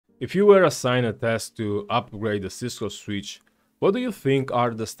If you were assigned a task to upgrade the Cisco switch, what do you think are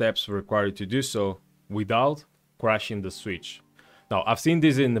the steps required to do so without crashing the switch? Now, I've seen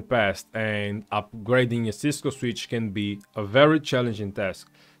this in the past, and upgrading a Cisco switch can be a very challenging task,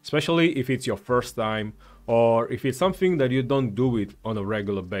 especially if it's your first time or if it's something that you don't do it on a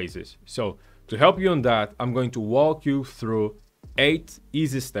regular basis. So, to help you on that, I'm going to walk you through 8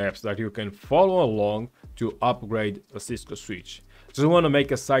 easy steps that you can follow along to upgrade a Cisco switch. Just want to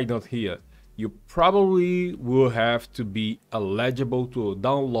make a side note here. You probably will have to be eligible to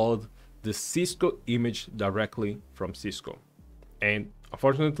download the Cisco image directly from Cisco. And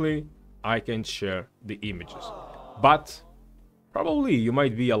unfortunately, I can't share the images. But probably you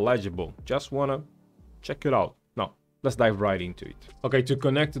might be eligible. Just want to check it out. Now, let's dive right into it. Okay, to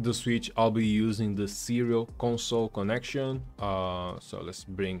connect to the switch, I'll be using the serial console connection. So let's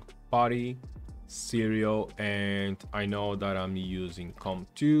bring party, serial, and I know that I'm using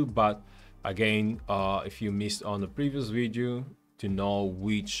COM2, but again, if you missed on the previous video, to know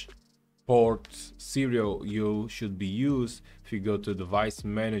which port serial you should be used, if you go to device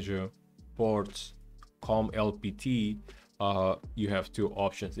manager, ports, COM-LPT, you have 2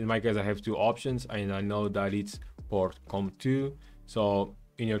 options. In my case, I have 2 options, and I know that it's port COM2, so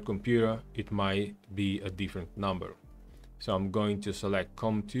in your computer it might be a different number. So I'm going to select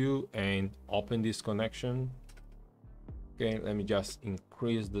COM2 and open this connection. Okay, let me just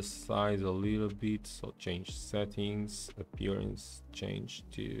increase the size a little bit. So change settings, appearance, change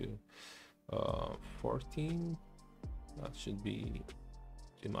to 14. That should be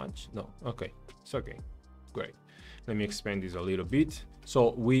too much. No, okay, it's okay. Great. Let me expand this a little bit.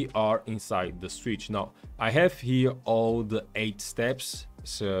 So we are inside the switch. Now I have here all the 8 steps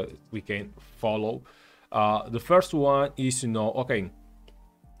so we can follow. The first one is to know, okay,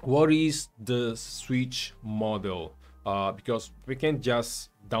 what is the switch model? Because we can't just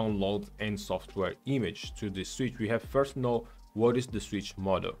download any software image to the switch. We have first know what is the switch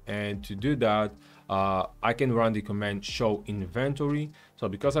model, and to do that, I can run the command show inventory. So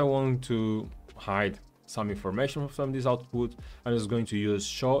because I want to hide some information from this output, I'm just going to use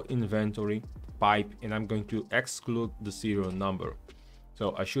show inventory pipe, and I'm going to exclude the serial number.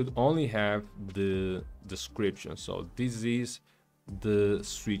 So I should only have the description. So this is the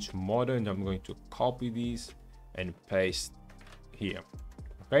switch model, and I'm going to copy this and paste here.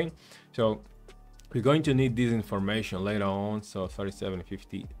 Okay, so we're going to need this information later on. So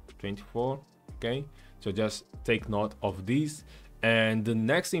 375024. Okay, so just take note of this. And the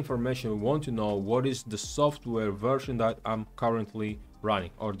next information, we want to know what is the software version that I'm currently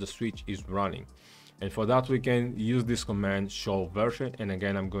running or the switch is running. And for that, we can use this command show version. And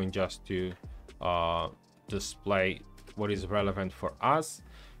again, I'm going just to display what is relevant for us.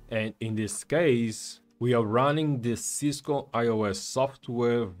 And in this case, we are running the Cisco iOS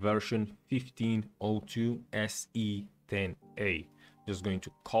software version 15.02 SE10A. Just going to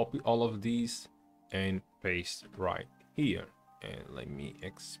copy all of these and paste right here. And let me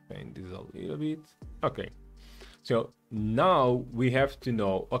expand this a little bit. Okay, so now we have to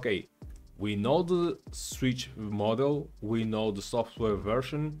know, okay, we know the switch model, we know the software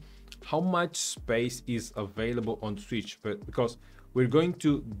version, how much space is available on switch, but because we're going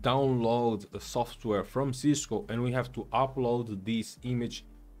to download a software from Cisco and we have to upload this image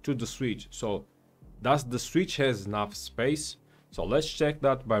to the switch. So does the switch has enough space? So let's check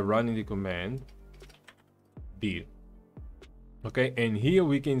that by running the command build. Okay, and here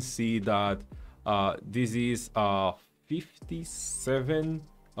we can see that this is 57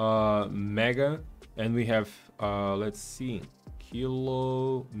 mega, and we have let's see,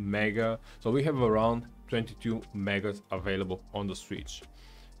 kilo mega, so we have around 22 megas available on the switch.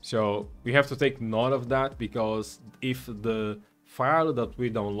 So we have to take note of that, because if the file that we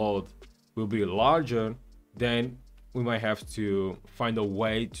download will be larger, then we might have to find a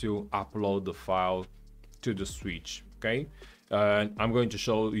way to upload the file to the switch. Okay, I'm going to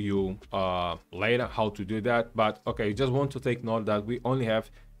show you later how to do that, but okay, just want to take note that we only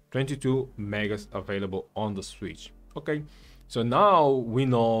have 22 megas available on the switch. Okay, so now we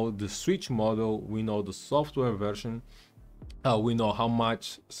know the switch model, we know the software version, we know how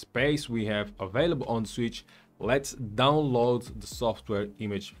much space we have available on the switch. Let's download the software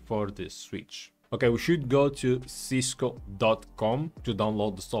image for this switch. Okay, we should go to cisco.com to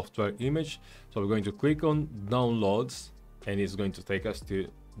download the software image. So we're going to click on downloads, and it's going to take us to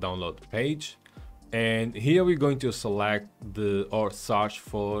download page. And here we're going to select or search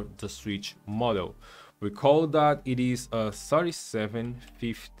for the switch model. Recall that it is a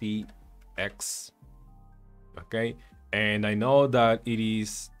 3750X. Okay, and I know that it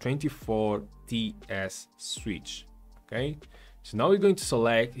is 24TS switch. Okay, So now we're going to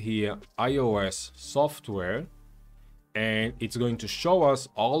select here iOS software, and it's going to show us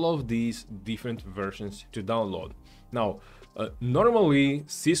all of these different versions to download. Now, normally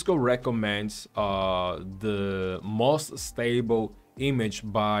Cisco recommends the most stable image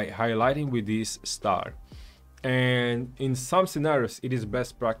by highlighting with this star. And in some scenarios, it is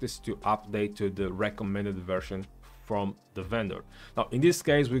best practice to update to the recommended version from the vendor. Now, in this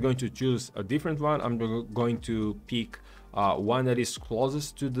case, we're going to choose a different one. I'm going to pick one that is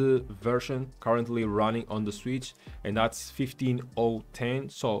closest to the version currently running on the switch, and that's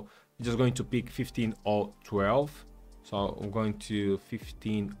 15.0.10. So I'm just going to pick 15.0.12. So I'm going to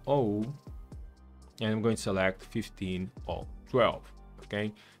 15.0, and I'm going to select 15.0.12.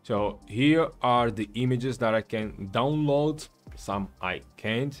 Okay, so here are the images that I can download. Some I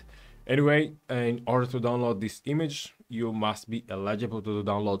can't. Anyway, in order to download this image, you must be eligible to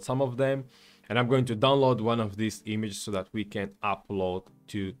download some of them. And I'm going to download one of these images so that we can upload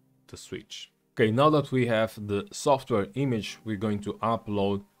to the switch. Okay, now that we have the software image, we're going to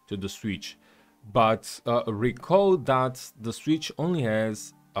upload to the switch. But recall that the switch only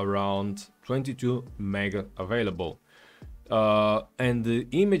has around 22 mega available. And the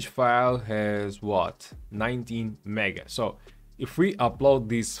image file has what, 19 mega. So if we upload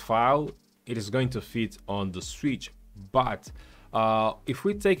this file, it is going to fit on the switch. But if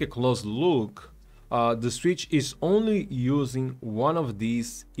we take a close look, the switch is only using one of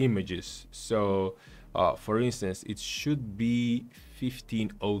these images. So for instance, it should be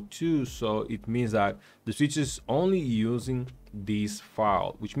 15.02. So it means that the switch is only using this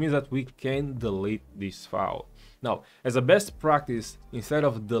file, which means that we can delete this file. Now, as a best practice, instead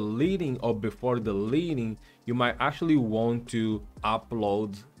of deleting or before deleting, you might actually want to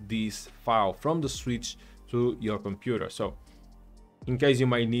upload this file from the switch to your computer. So in case you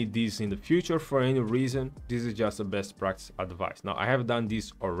might need this in the future for any reason, this is just a best practice advice. Now, I have done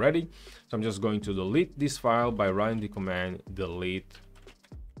this already, so I'm just going to delete this file by running the command delete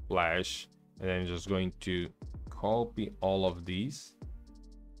flash, and then just going to copy all of these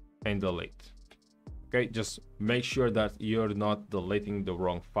and delete. Okay, just make sure that you're not deleting the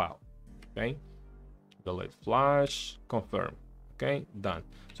wrong file. Okay, delete flash, confirm. Okay, done.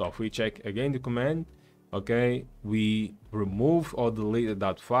 So if we check again the command, okay, we remove or deleted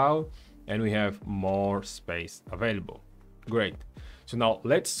that file and we have more space available. Great. So now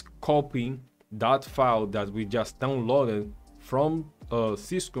let's copy that file that we just downloaded from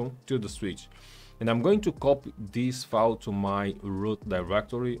Cisco to the switch. And I'm going to copy this file to my root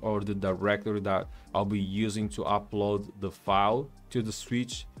directory, or the directory that I'll be using to upload the file to the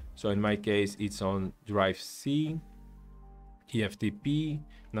switch. So in my case, it's on drive C, EFTP,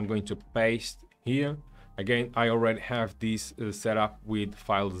 and I'm going to paste here. Again, I already have this set up with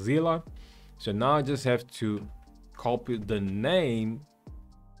FileZilla. So now I just have to copy the name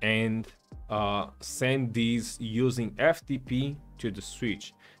and send these using FTP to the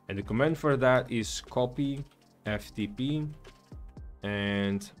switch. And the command for that is copy FTP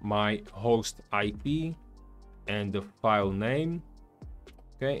and my host IP and the file name.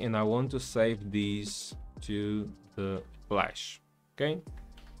 Okay, and I want to save these to the flash. Okay,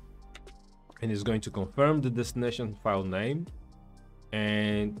 and it's going to confirm the destination file name,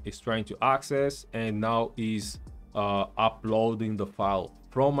 and it's trying to access, and now is uploading the file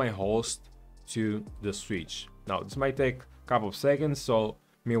from my host to the switch. Now this might take a couple of seconds, so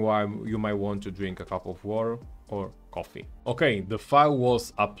meanwhile you might want to drink a cup of water or coffee. Okay, the file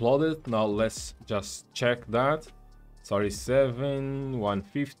was uploaded. Now let's just check that. 37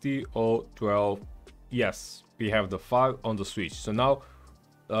 150 012. Yes, we have the file on the switch. So now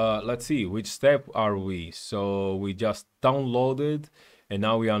let's see which step are we. So we just downloaded, and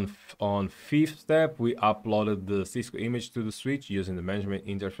now we on fifth step. We uploaded the Cisco image to the switch using the management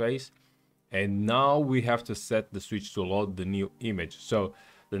interface, and now we have to set the switch to load the new image. So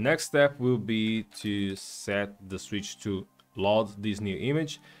the next step will be to set the switch to load this new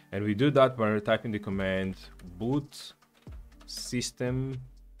image, and we do that by typing the command boot system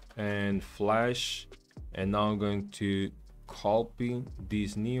and flash. And now I'm going to copy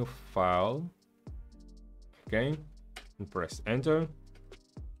this new file, okay, and press enter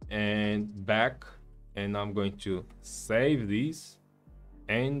and back, and I'm going to save this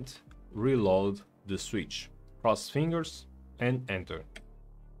and reload the switch. Cross fingers and enter.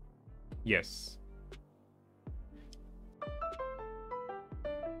 Yes.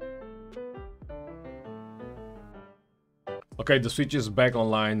 Okay, the switch is back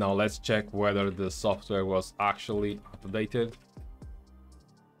online. Now let's check whether the software was actually updated.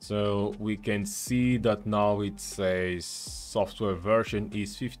 So we can see that now it says software version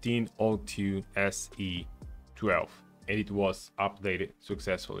is 15.02 SE12. and it was updated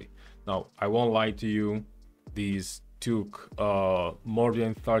successfully. Now, I won't lie to you, these took more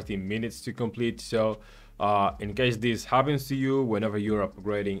than 30 minutes to complete. So in case this happens to you whenever you're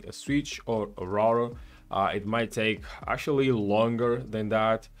upgrading a switch or a router, it might take actually longer than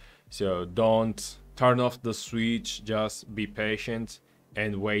that. So don't turn off the switch, just be patient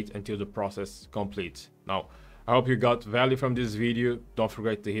and wait until the process completes. Now, I hope you got value from this video. Don't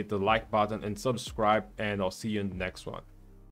forget to hit the like button and subscribe, and I'll see you in the next one.